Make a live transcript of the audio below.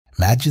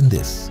Imagine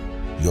this,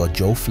 you're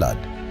Joe Flood,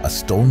 a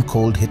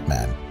stone-cold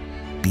hitman,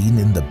 been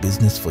in the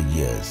business for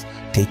years,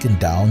 taken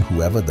down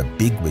whoever the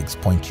bigwigs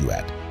point you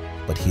at.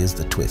 But here's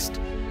the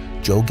twist.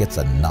 Joe gets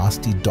a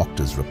nasty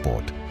doctor's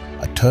report,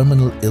 a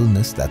terminal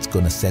illness that's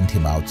gonna send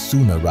him out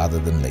sooner rather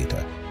than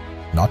later.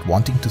 Not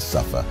wanting to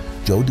suffer,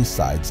 Joe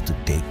decides to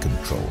take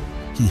control.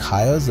 He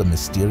hires a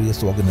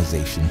mysterious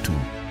organization to,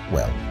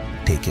 well,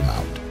 take him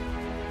out.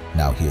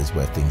 Now here's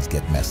where things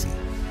get messy.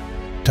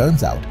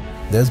 Turns out,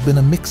 there's been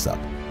a mix-up.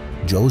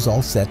 Joe's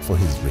all set for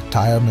his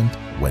retirement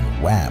when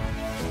wham!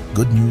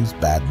 Good news,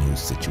 bad news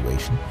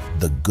situation.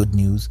 The good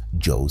news,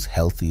 Joe's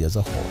healthy as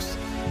a horse.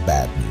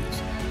 Bad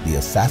news, the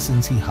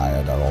assassins he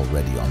hired are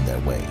already on their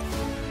way.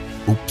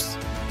 Oops.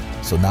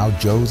 So now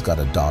Joe's got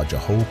to dodge a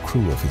whole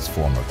crew of his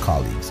former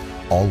colleagues,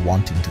 all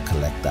wanting to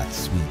collect that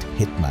sweet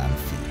hitman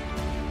fee.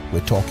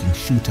 We're talking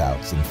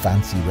shootouts in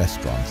fancy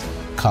restaurants,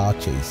 car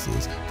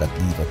chases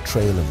that leave a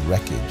trail of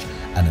wreckage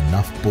and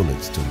enough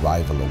bullets to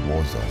rival a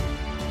war zone.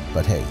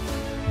 But hey,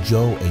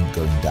 Joe ain't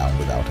going down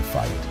without a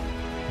fight.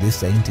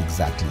 This ain't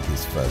exactly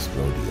his first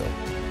rodeo.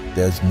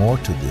 There's more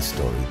to this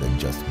story than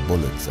just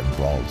bullets and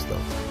brawls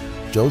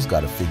though. Joe's got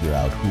to figure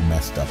out who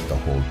messed up the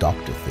whole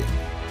doctor thing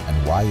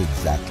and why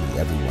exactly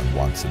everyone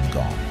wants him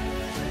gone.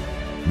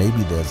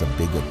 Maybe there's a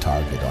bigger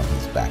target on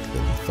his back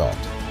than he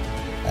thought.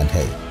 And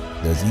hey,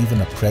 there's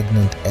even a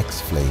pregnant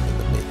ex-flame in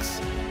the mix,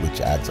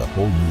 which adds a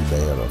whole new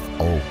layer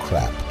of oh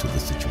crap to the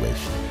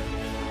situation.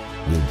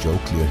 Will Joe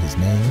clear his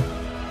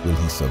name? Will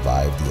he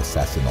survive the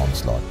assassin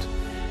onslaught?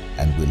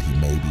 And will he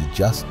maybe,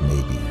 just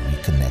maybe,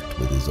 reconnect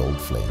with his old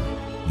flame?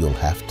 You'll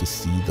have to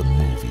see the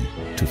movie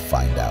to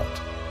find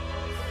out.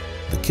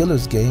 The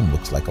Killer's Game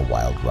looks like a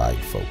wild ride,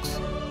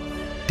 folks.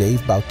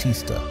 Dave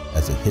Bautista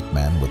as a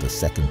hitman with a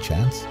second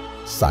chance?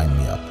 Sign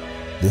me up.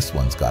 This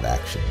one's got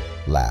action,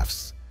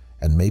 laughs,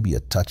 and maybe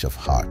a touch of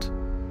heart.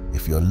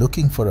 If you're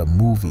looking for a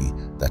movie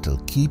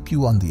that'll keep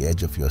you on the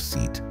edge of your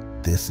seat,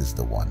 this is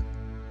the one.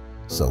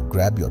 So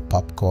grab your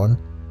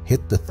popcorn,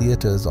 hit the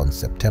theaters on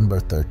September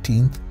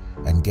 13th,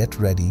 and get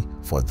ready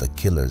for The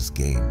Killer's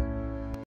Game.